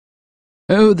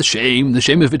Oh, the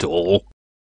shame of it all.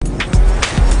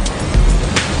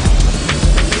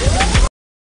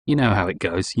 You know how it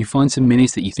goes. You find some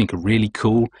minis that you think are really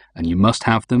cool and you must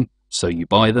have them, so you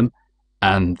buy them,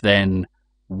 and then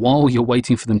while you're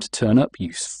waiting for them to turn up,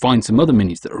 you find some other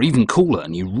minis that are even cooler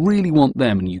and you really want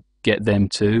them and you get them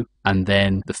too, and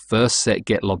then the first set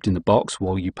get logged in the box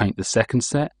while you paint the second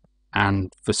set,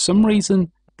 and for some reason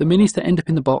the minis that end up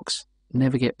in the box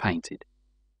never get painted.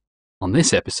 On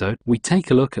this episode, we take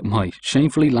a look at my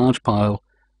shamefully large pile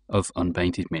of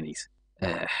unpainted minis.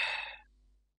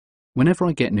 Whenever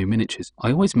I get new miniatures,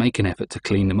 I always make an effort to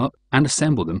clean them up and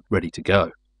assemble them ready to go.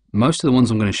 Most of the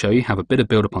ones I'm going to show you have a bit of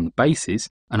build up on the bases,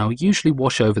 and I'll usually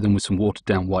wash over them with some watered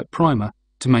down white primer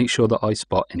to make sure that I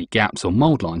spot any gaps or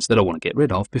mould lines that I want to get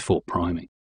rid of before priming.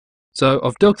 So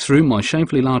I've dug through my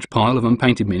shamefully large pile of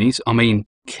unpainted minis. I mean,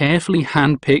 carefully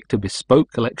hand-picked a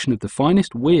bespoke collection of the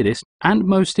finest, weirdest and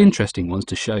most interesting ones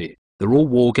to show you. They're all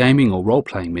wargaming or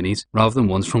role-playing minis rather than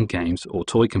ones from games or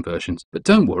toy conversions. But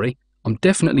don't worry, I'm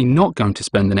definitely not going to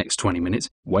spend the next 20 minutes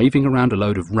waving around a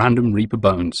load of random Reaper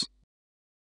bones.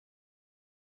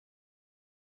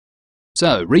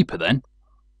 So, Reaper then.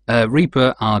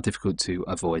 Reaper are difficult to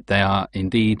avoid. They are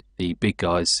indeed the big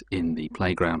guys in the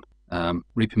playground.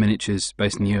 Reaper Miniatures,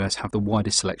 based in the US, have the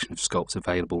widest selection of sculpts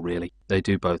available, really. They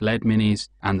do both lead minis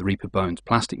and the Reaper Bones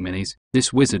plastic minis.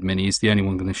 This Wizard mini is the only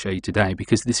one I'm going to show you today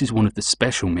because this is one of the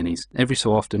special minis. Every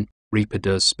so often, Reaper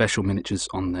does special miniatures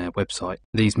on their website.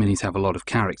 These minis have a lot of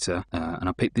character, and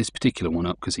I picked this particular one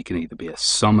up because he can either be a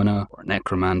summoner or a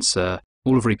necromancer.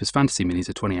 All of Reaper's fantasy minis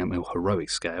are 28mm heroic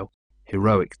scale.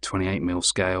 Heroic 28mm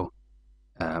scale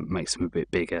makes them a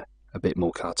bit bigger, a bit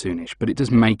more cartoonish, but it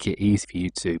does make it easy for you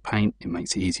to paint. It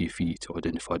makes it easier for you to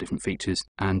identify different features,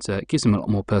 and it gives them a lot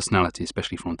more personality,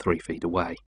 especially from 3 feet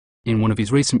away. In one of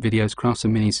his recent videos, Crafts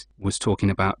and Minis was talking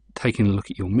about taking a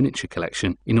look at your miniature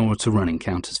collection in order to run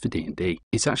encounters for D&D.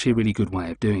 It's actually a really good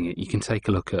way of doing it. You can take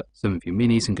a look at some of your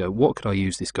minis and go, what could I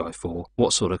use this guy for?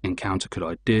 What sort of encounter could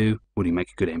I do? Would he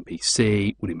make a good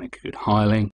NPC? Would he make a good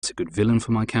hireling? It's a good villain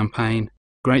for my campaign.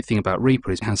 Great thing about Reaper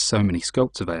is it has so many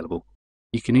sculpts available.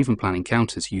 You can even plan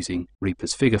encounters using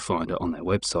Reaper's figure finder on their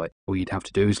website. All you'd have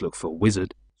to do is look for a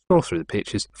wizard, scroll through the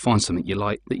pictures, find something you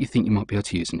like that you think you might be able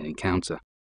to use in an encounter.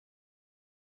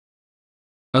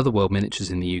 Otherworld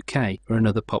Miniatures in the UK are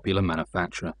another popular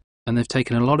manufacturer, and they've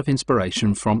taken a lot of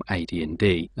inspiration from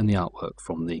AD&D and the artwork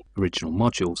from the original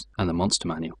modules and the monster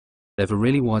manual. They have a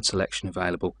really wide selection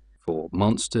available for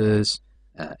monsters,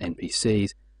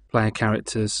 NPCs, player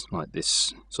characters like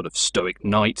this sort of stoic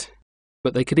knight,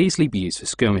 but they could easily be used for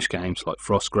skirmish games like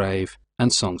Frostgrave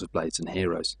and Songs of Blades and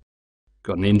Heroes.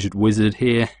 Got an injured wizard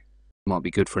here, might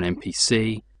be good for an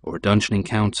NPC or a dungeon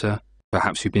encounter.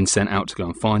 Perhaps you've been sent out to go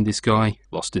and find this guy,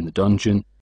 lost in the dungeon.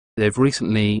 They've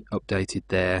recently updated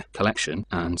their collection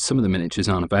and some of the miniatures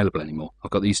aren't available anymore. I've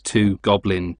got these 2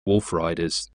 goblin wolf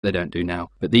riders, they don't do now,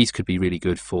 but these could be really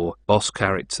good for boss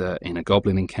character in a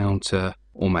goblin encounter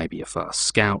or maybe a fast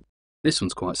scout. This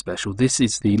one's quite special. This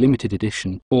is the limited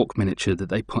edition orc miniature that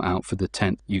they put out for the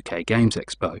 10th UK Games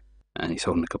Expo. And he's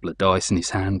holding a couple of dice in his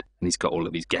hand and he's got all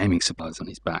of his gaming supplies on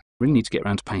his back. Really need to get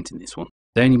around to painting this one.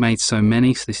 They only made so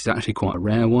many, so this is actually quite a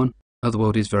rare one.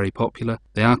 Otherworld is very popular.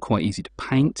 They are quite easy to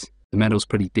paint. The metal's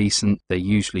pretty decent. They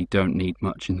usually don't need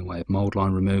much in the way of mould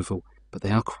line removal, but they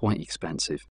are quite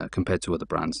expensive compared to other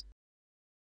brands.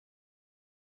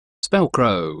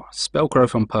 Spellcrow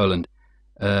from Poland.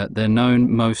 They're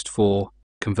known most for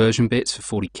conversion bits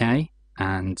for 40k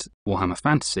and Warhammer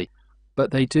Fantasy,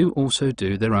 but they do also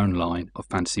do their own line of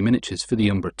fantasy miniatures for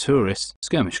the Umbra Tourist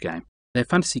skirmish game. Their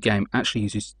fantasy game actually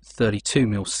uses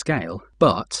 32mm scale,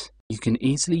 but you can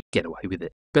easily get away with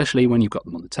it, especially when you've got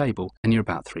them on the table and you're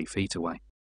about 3 feet away.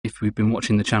 If you've been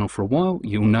watching the channel for a while,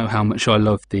 you'll know how much I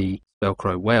love the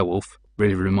Spellcrow werewolf.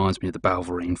 Really reminds me of the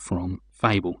Balverine from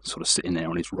Fable, sort of sitting there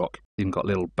on his rock. Even got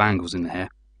little bangles in the hair.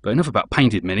 But enough about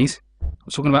painted minis. I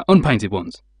was talking about unpainted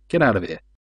ones. Get out of here.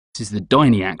 This is the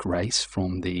Dyniac race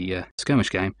from the skirmish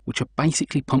game, which are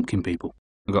basically pumpkin people.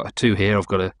 I've got 2 here. I've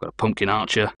got a pumpkin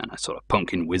archer and a sort of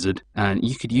pumpkin wizard, and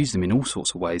you could use them in all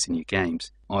sorts of ways in your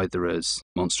games, either as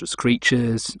monstrous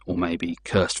creatures or maybe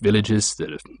cursed villagers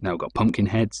that have now got pumpkin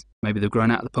heads. Maybe they've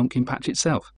grown out of the pumpkin patch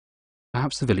itself.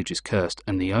 Perhaps the village is cursed,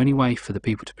 and the only way for the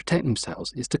people to protect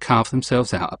themselves is to carve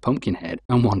themselves out a pumpkin head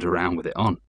and wander around with it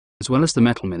on. As well as the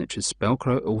metal miniatures,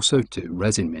 Spellcrow also do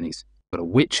resin minis. Got a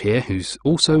witch here who's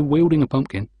also wielding a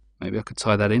pumpkin. Maybe I could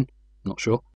tie that in, not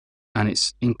sure. And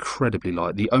it's incredibly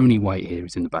light. The only weight here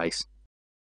is in the base.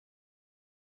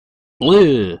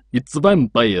 Bleh, it's a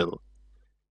vampire.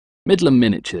 Midland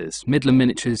Miniatures. Midland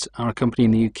Miniatures are a company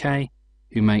in the UK.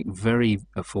 who make very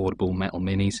affordable metal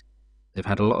minis. They've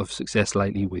had a lot of success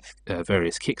lately with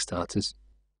various Kickstarters,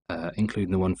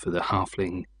 including the one for the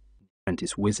Halfling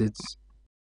Apprentice Wizards,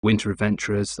 Winter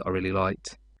Adventurers that I really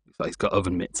liked. Looks like he's got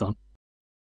oven mitts on.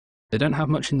 They don't have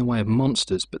much in the way of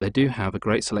monsters, but they do have a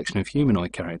great selection of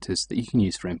humanoid characters that you can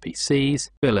use for NPCs,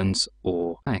 villains,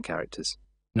 or player characters.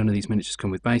 None of these miniatures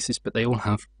come with bases, but they all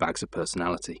have bags of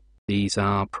personality. These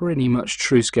are pretty much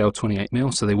true scale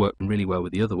 28mm, so they work really well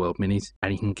with the Otherworld minis,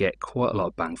 and you can get quite a lot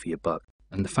of bang for your buck.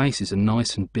 And the faces are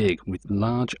nice and big with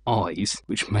large eyes,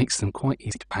 which makes them quite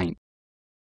easy to paint.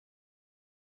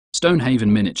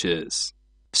 Stonehaven miniatures.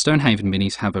 Stonehaven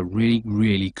minis have a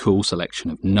really cool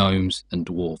selection of gnomes and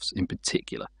dwarves in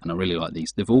particular, and I really like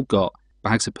these. They've all got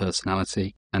bags of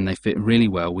personality, and they fit really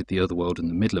well with the Otherworld and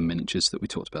the Midland miniatures that we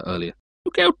talked about earlier.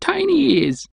 Look how tiny he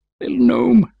is! Little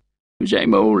gnome.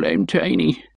 I'm old, I'm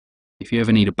tiny. If you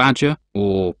ever need a badger,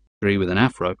 or agree with an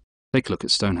afro, take a look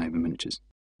at Stonehaven miniatures.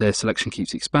 Their selection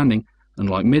keeps expanding, and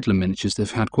like Midland miniatures, they've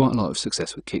had quite a lot of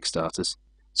success with Kickstarters,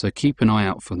 so keep an eye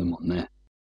out for them on there.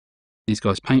 These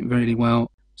guys paint really well.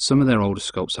 Some of their older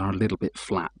sculpts are a little bit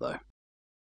flat though.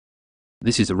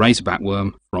 This is a Razorback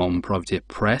worm from Privateer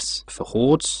Press for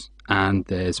Hordes, and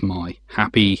there's my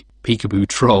happy peekaboo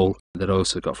troll that I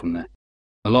also got from there.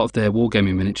 A lot of their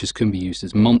wargaming miniatures can be used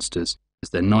as monsters, as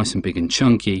they're nice and big and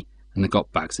chunky, and they've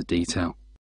got bags of detail.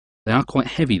 They are quite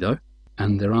heavy though,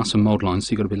 and there are some mould lines,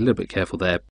 so you've got to be a little bit careful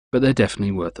there, but they're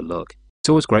definitely worth a look. It's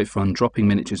always great fun dropping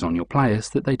miniatures on your players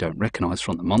that they don't recognise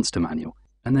from the monster manual,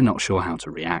 and they're not sure how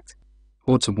to react.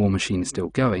 Hordes of War Machine is still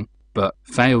going, but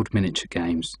failed miniature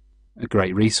games are a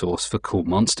great resource for cool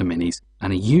monster minis,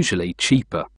 and are usually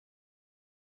cheaper.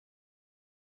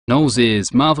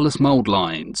 Knowles' Marvellous Mould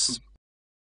Lines.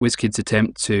 WizKids'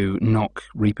 attempt to knock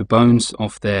Reaper bones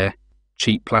off their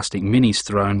cheap plastic minis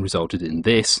throne resulted in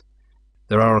this.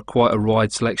 There are quite a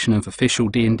wide selection of official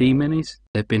D&D minis.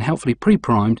 They've been helpfully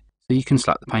pre-primed, so you can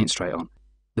slap the paint straight on.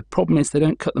 The problem is they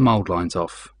don't cut the mould lines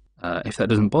off. If that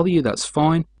doesn't bother you, that's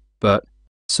fine, but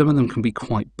some of them can be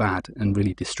quite bad and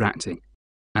really distracting.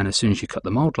 And as soon as you cut the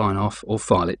mould line off or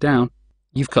file it down,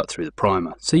 you've cut through the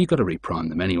primer, so you've got to reprime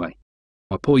them anyway.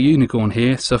 My poor unicorn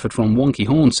here suffered from wonky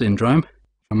horn syndrome,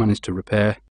 which I managed to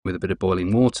repair with a bit of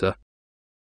boiling water.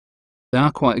 They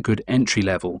are quite a good entry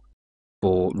level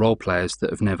for role players that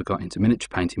have never got into miniature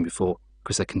painting before,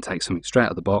 because they can take something straight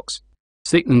out of the box,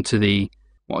 stick them to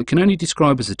what I can only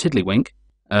describe as a tiddlywink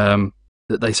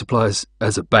that they supply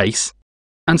as a base,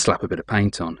 and slap a bit of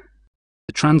paint on.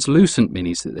 The translucent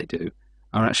minis that they do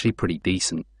are actually pretty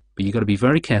decent, but you've got to be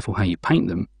very careful how you paint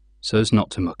them so as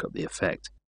not to muck up the effect.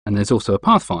 And there's also a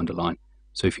Pathfinder line,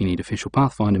 so if you need official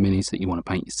Pathfinder minis that you want to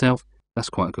paint yourself, that's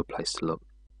quite a good place to look.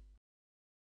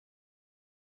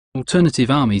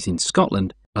 Alternative armies in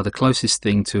Scotland are the closest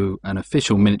thing to an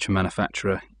official miniature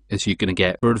manufacturer as you're going to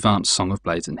get for advanced Song of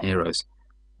Blades and Heroes.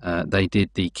 They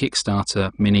did the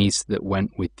Kickstarter minis that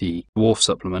went with the Dwarf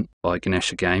supplement by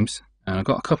Ganesha Games, and I've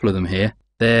got a couple of them here.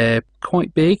 They're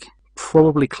quite big,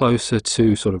 probably closer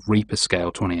to sort of Reaper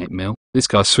scale 28mm. This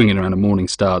guy's swinging around a Morning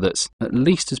Star that's at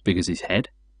least as big as his head.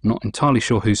 I'm not entirely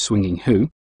sure who's swinging who.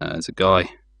 There's a guy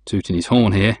tooting his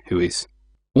horn here who is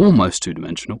almost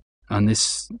two-dimensional, and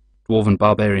this Dwarven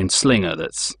Barbarian Slinger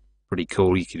that's pretty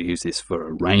cool. You could use this for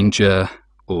a Ranger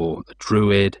or a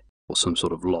Druid, or some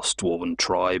sort of lost dwarven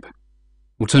tribe.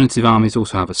 Alternative armies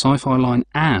also have a sci-fi line,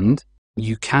 and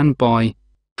you can buy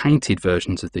painted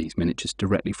versions of these miniatures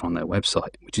directly from their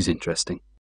website, which is interesting.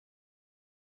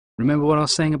 Remember what I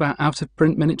was saying about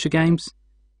out-of-print miniature games?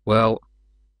 Well,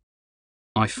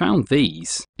 I found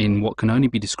these in what can only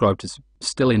be described as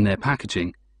still in their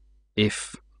packaging,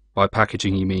 if by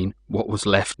packaging you mean what was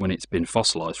left when it's been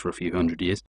fossilised for a few hundred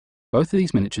years. Both of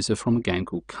these miniatures are from a game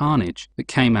called Carnage that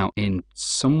came out in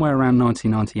somewhere around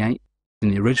 1998.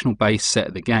 In the original base set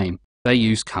of the game, they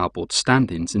used cardboard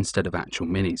stand-ins instead of actual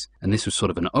minis, and this was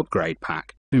sort of an upgrade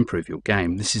pack to improve your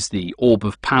game. This is the Orb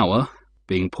of Power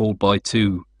being pulled by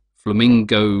two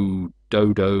flamingo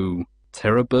dodo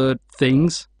terror bird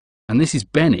things, and this is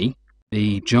Benny,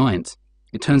 the giant.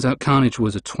 It turns out Carnage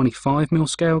was a 25mm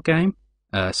scale game,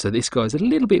 so this guy's a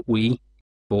little bit wee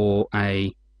for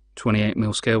a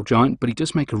 28mm scale giant, but he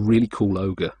does make a really cool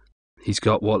ogre. He's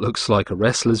got what looks like a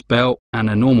wrestler's belt and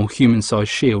a normal human-sized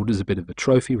shield as a bit of a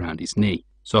trophy around his knee.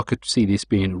 So I could see this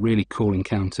being a really cool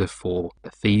encounter for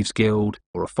a thieves guild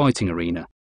or a fighting arena.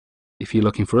 If you're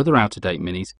looking for other out-of-date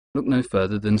minis, look no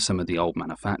further than some of the old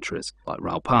manufacturers like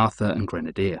Ralpatha and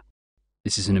Grenadier.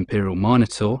 This is an Imperial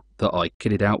Minotaur that I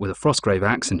kitted out with a Frostgrave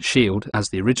axe and shield, as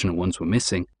the original ones were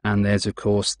missing. And there's of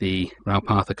course the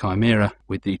Ralpatha Chimera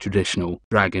with the traditional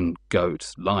dragon,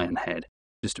 goat, lion head.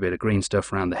 just a bit of green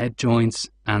stuff around the head joints,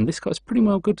 and this guy's pretty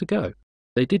well good to go.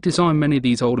 They did design many of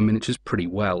these older miniatures pretty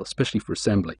well, especially for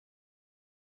assembly.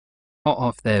 Hot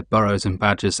off their Burrows and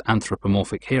Badgers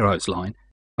anthropomorphic heroes line,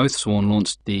 Oathsworn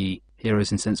launched the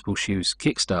Heroes in Sensible Shoes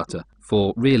Kickstarter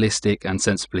for realistic and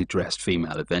sensibly dressed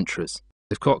female adventurers.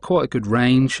 They've got quite a good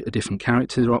range of different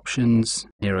character options,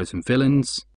 heroes and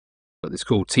villains. Got this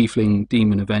cool Tiefling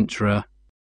Demon Adventurer,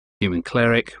 human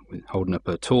cleric with holding up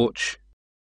a torch,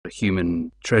 a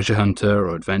human treasure hunter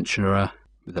or adventurer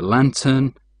with a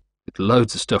lantern, with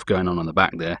loads of stuff going on the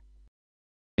back there.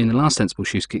 In the last Sensible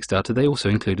Shoes Kickstarter, they also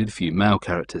included a few male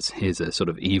characters. Here's a sort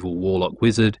of evil warlock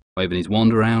wizard waving his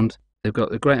wand around. They've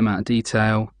got a great amount of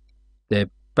detail. They're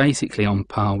basically on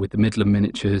par with the Midland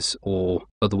miniatures or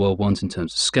Otherworld ones in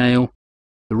terms of scale.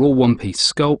 They're all one-piece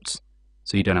sculpts,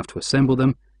 so you don't have to assemble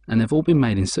them, and they've all been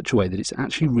made in such a way that it's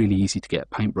actually really easy to get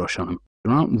a paintbrush on them.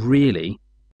 There aren't really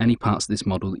any parts of this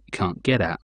model that you can't get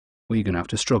at, or you're going to have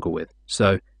to struggle with.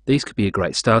 So these could be a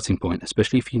great starting point,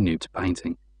 especially if you're new to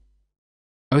painting.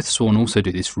 Oathsworn also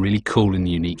do this really cool and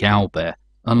unique owlbear.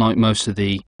 Unlike most of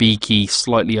the beaky,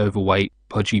 slightly overweight,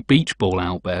 pudgy beach ball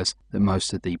owlbears that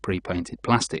most of the pre-painted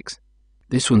plastics,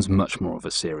 this one's much more of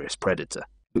a serious predator.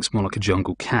 Looks more like a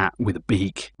jungle cat with a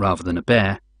beak rather than a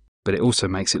bear, but it also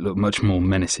makes it look much more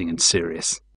menacing and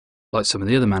serious. Like some of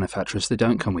the other manufacturers, they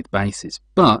don't come with bases,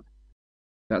 but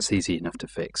that's easy enough to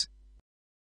fix.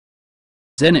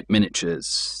 Zenit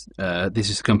Miniatures. This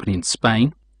is a company in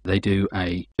Spain. They do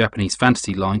a Japanese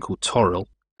fantasy line called Toril,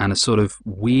 and a sort of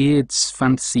weird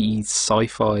fantasy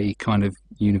sci-fi kind of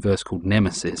universe called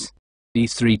Nemesis.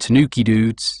 These three Tanuki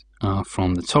dudes are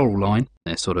from the Toril line.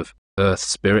 They're sort of earth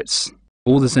spirits.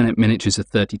 All the Zenit miniatures are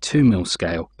 32mm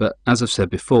scale, but as I've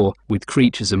said before, with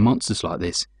creatures and monsters like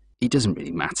this, it doesn't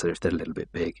really matter if they're a little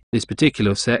bit big. This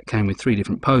particular set came with 3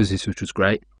 different poses, which was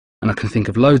great, and I can think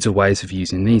of loads of ways of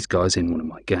using these guys in one of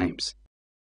my games.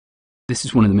 This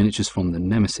is one of the miniatures from the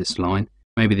Nemesis line.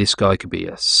 Maybe this guy could be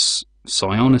a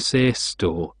psionicist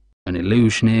or an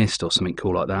illusionist or something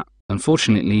cool like that.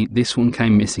 Unfortunately, this one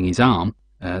came missing his arm,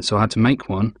 so I had to make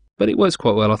one, but it works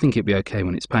quite well. I think it'd be okay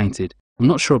when it's painted. I'm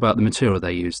not sure about the material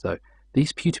they use though.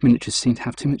 These pewter miniatures seem to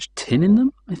have too much tin in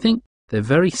them, I think. They're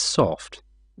very soft,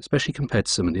 especially compared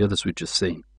to some of the others we've just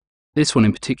seen. This one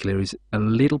in particular is a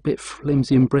little bit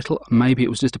flimsy and brittle. Maybe it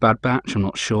was just a bad batch, I'm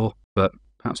not sure, but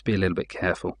perhaps be a little bit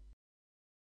careful.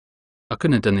 I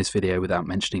couldn't have done this video without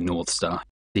mentioning North Star.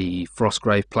 The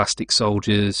Frostgrave plastic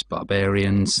soldiers,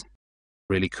 barbarians,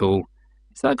 really cool.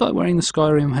 Is that guy wearing the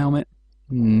Skyrim helmet?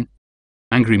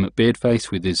 Angry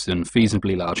McBeardface with his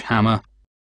unfeasibly large hammer.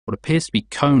 What appears to be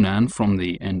Conan from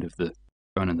the end of the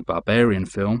Conan the Barbarian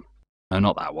film. No,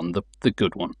 not that one, the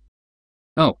good one.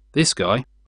 Oh, this guy.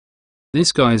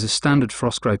 This guy is a standard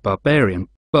Frostgrave barbarian,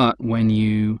 but when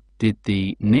you did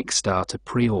the Kickstarter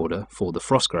pre-order for the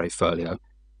Frostgrave folio,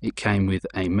 it came with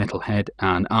a metal head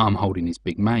and arm holding his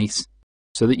big mace,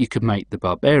 so that you could make the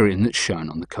barbarian that's shown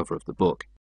on the cover of the book.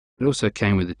 It also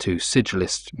came with the 2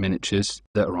 sigillist miniatures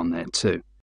that are on there too.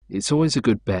 It's always a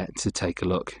good bet to take a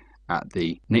look at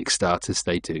the Kickstarters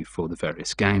they do for the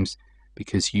various games,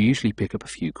 because you usually pick up a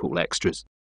few cool extras.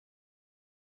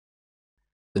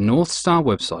 The North Star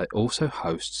website also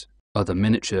hosts other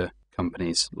miniature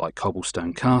companies like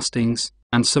Cobblestone Castings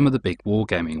and some of the big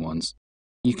wargaming ones.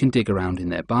 You can dig around in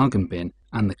their bargain bin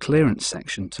and the clearance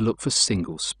section to look for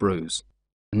single sprues,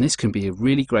 and this can be a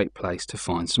really great place to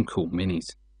find some cool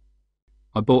minis.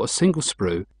 I bought a single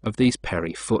sprue of these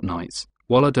Perry Foot Knights.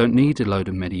 While I don't need a load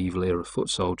of medieval era foot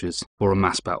soldiers or a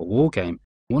mass battle wargame,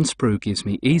 one sprue gives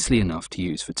me easily enough to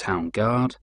use for town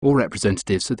guard or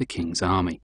representatives of the King's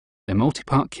Army. They're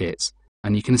multi-part kits,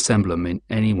 and you can assemble them in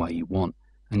any way you want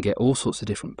and get all sorts of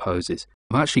different poses.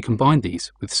 I've actually combined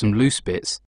these with some loose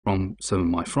bits from some of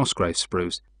my Frostgrave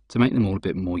sprues to make them all a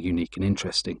bit more unique and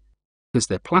interesting. Because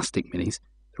they're plastic minis,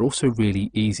 they're also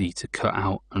really easy to cut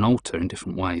out and alter in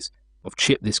different ways. I've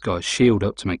chipped this guy's shield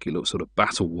up to make it look sort of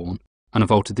battle-worn, and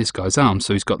I've altered this guy's arm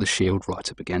so he's got the shield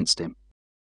right up against him.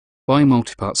 Buying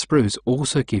multi-part sprues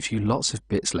also gives you lots of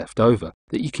bits left over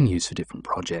that you can use for different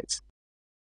projects.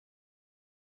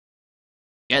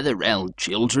 Gather round,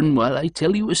 children, while I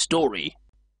tell you a story.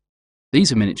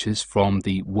 These are miniatures from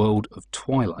the World of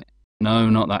Twilight. No,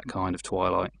 not that kind of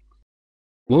Twilight.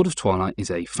 World of Twilight is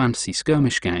a fantasy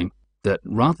skirmish game that,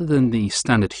 rather than the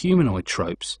standard humanoid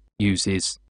tropes,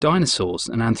 uses dinosaurs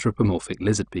and anthropomorphic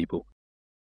lizard people.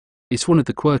 It's one of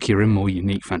the quirkier and more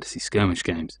unique fantasy skirmish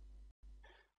games.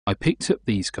 I picked up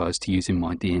these guys to use in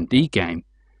my D&D game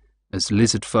as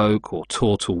lizard folk or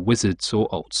turtle wizards or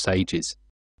old sages.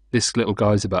 This little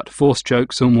guy's about to force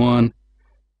choke someone.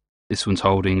 This one's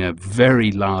holding a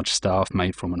very large staff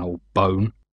made from an old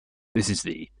bone. This is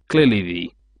clearly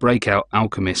the breakout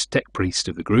alchemist tech priest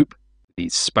of the group,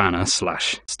 his spanner /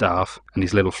 staff and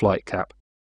his little flight cap.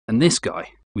 And this guy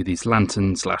with his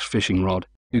lantern / fishing rod,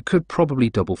 who could probably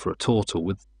double for a turtle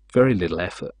with very little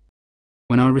effort.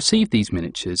 When I received these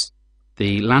miniatures,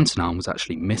 the lantern arm was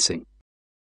actually missing.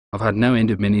 I've had no end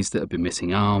of minis that have been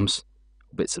missing arms,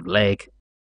 bits of leg.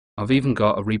 I've even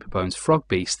got a Reaper Bones frog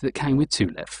beast that came with 2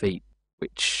 left feet,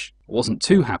 which I wasn't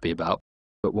too happy about,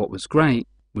 but what was great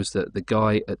was that the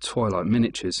guy at Twilight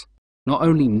Miniatures not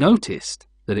only noticed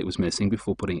that it was missing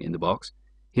before putting it in the box,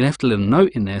 he left a little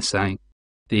note in there saying,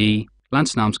 "The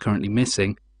lantern arm's currently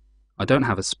missing, I don't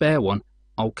have a spare one,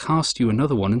 I'll cast you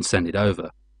another one and send it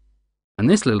over." And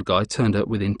this little guy turned up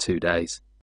within 2 days.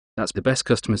 That's the best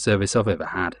customer service I've ever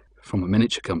had from a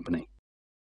miniature company.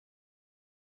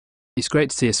 It's great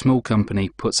to see a small company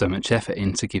put so much effort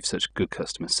in to give such good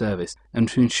customer service and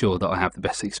to ensure that I have the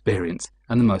best experience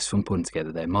and the most fun putting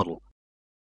together their model.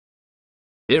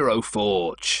 Hero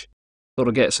Forge! Thought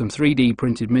I'd get some 3D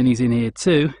printed minis in here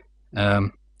too.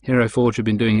 Hero Forge have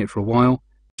been doing it for a while.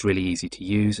 It's really easy to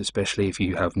use, especially if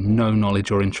you have no knowledge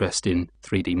or interest in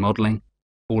 3D modelling.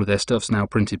 All of their stuff's now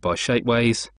printed by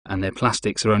Shapeways, and their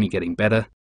plastics are only getting better.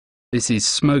 This is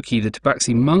Smokey the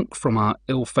Tabaxi Monk from our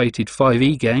ill-fated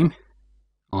 5e game.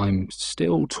 I'm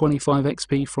still 25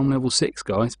 XP from level 6,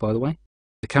 guys, by the way.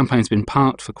 The campaign's been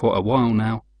parked for quite a while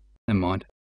now. Never mind.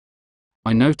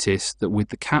 I noticed that with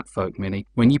the Catfolk mini,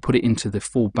 when you put it into the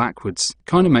fall backwards, it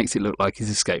kind of makes it look like he's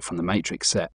escaped from the Matrix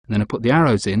set. And then I put the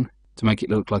arrows in to make it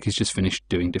look like he's just finished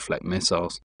doing deflect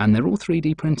missiles. And they're all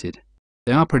 3D printed.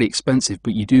 They are pretty expensive,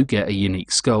 but you do get a unique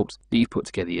sculpt that you put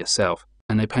together yourself,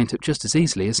 and they paint up just as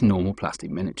easily as normal plastic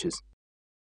miniatures.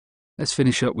 Let's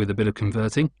finish up with a bit of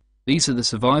converting. These are the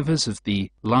survivors of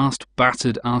the last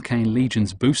battered Arcane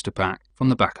Legions booster pack from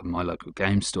the back of my local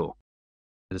game store.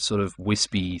 They're sort of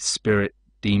wispy spirit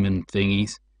demon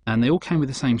thingies, and they all came with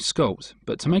the same sculpt,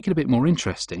 but to make it a bit more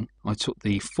interesting, I took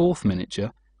the 4th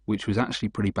miniature, which was actually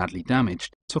pretty badly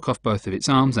damaged, took off both of its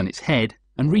arms and its head,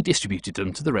 and redistributed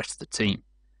them to the rest of the team.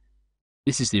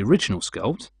 This is the original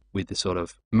sculpt, with the sort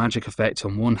of magic effect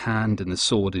on one hand and the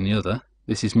sword in the other.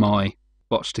 This is my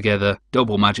botched together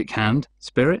double magic hand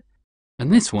spirit,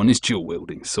 and this one is dual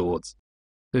wielding swords.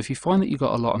 So if you find that you've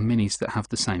got a lot of minis that have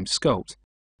the same sculpt,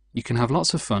 you can have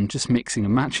lots of fun just mixing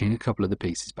and matching a couple of the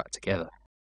pieces back together,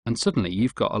 and suddenly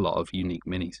you've got a lot of unique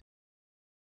minis.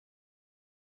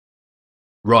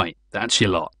 Right, that's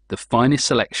your lot, the finest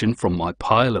selection from my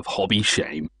pile of hobby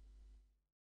shame.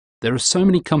 There are so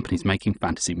many companies making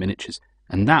fantasy miniatures,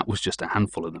 and that was just a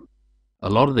handful of them. A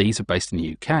lot of these are based in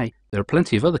the UK. There are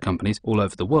plenty of other companies all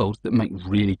over the world that make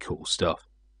really cool stuff.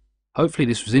 Hopefully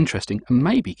this was interesting and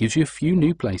maybe gives you a few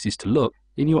new places to look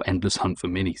in your endless hunt for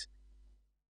minis.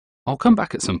 I'll come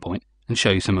back at some point and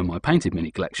show you some of my painted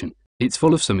mini collection. It's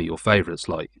full of some of your favourites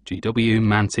like GW,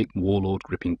 Mantic, Warlord,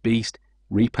 Gripping Beast,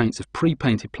 repaints of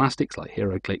pre-painted plastics like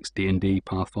HeroClix, D&D,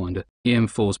 Pathfinder,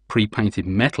 EM4's pre-painted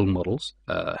metal models,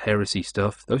 Heresy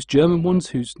stuff, those German ones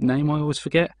whose name I always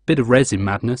forget, bit of resin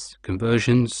madness,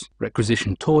 conversions,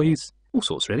 requisition toys, all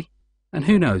sorts really. And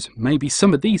who knows, maybe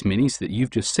some of these minis that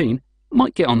you've just seen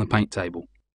might get on the paint table.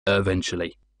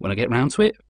 Eventually. When I get round to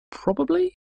it,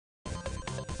 probably?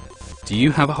 Do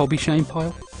you have a hobby shame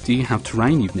pile? Do you have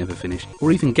terrain you've never finished?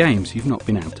 Or even games you've not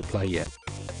been able to play yet?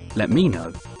 Let me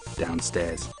know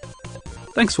downstairs.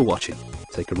 Thanks for watching.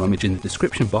 Take a rummage in the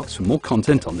description box for more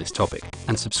content on this topic,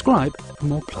 and subscribe for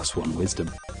more +1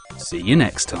 wisdom. See you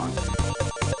next time.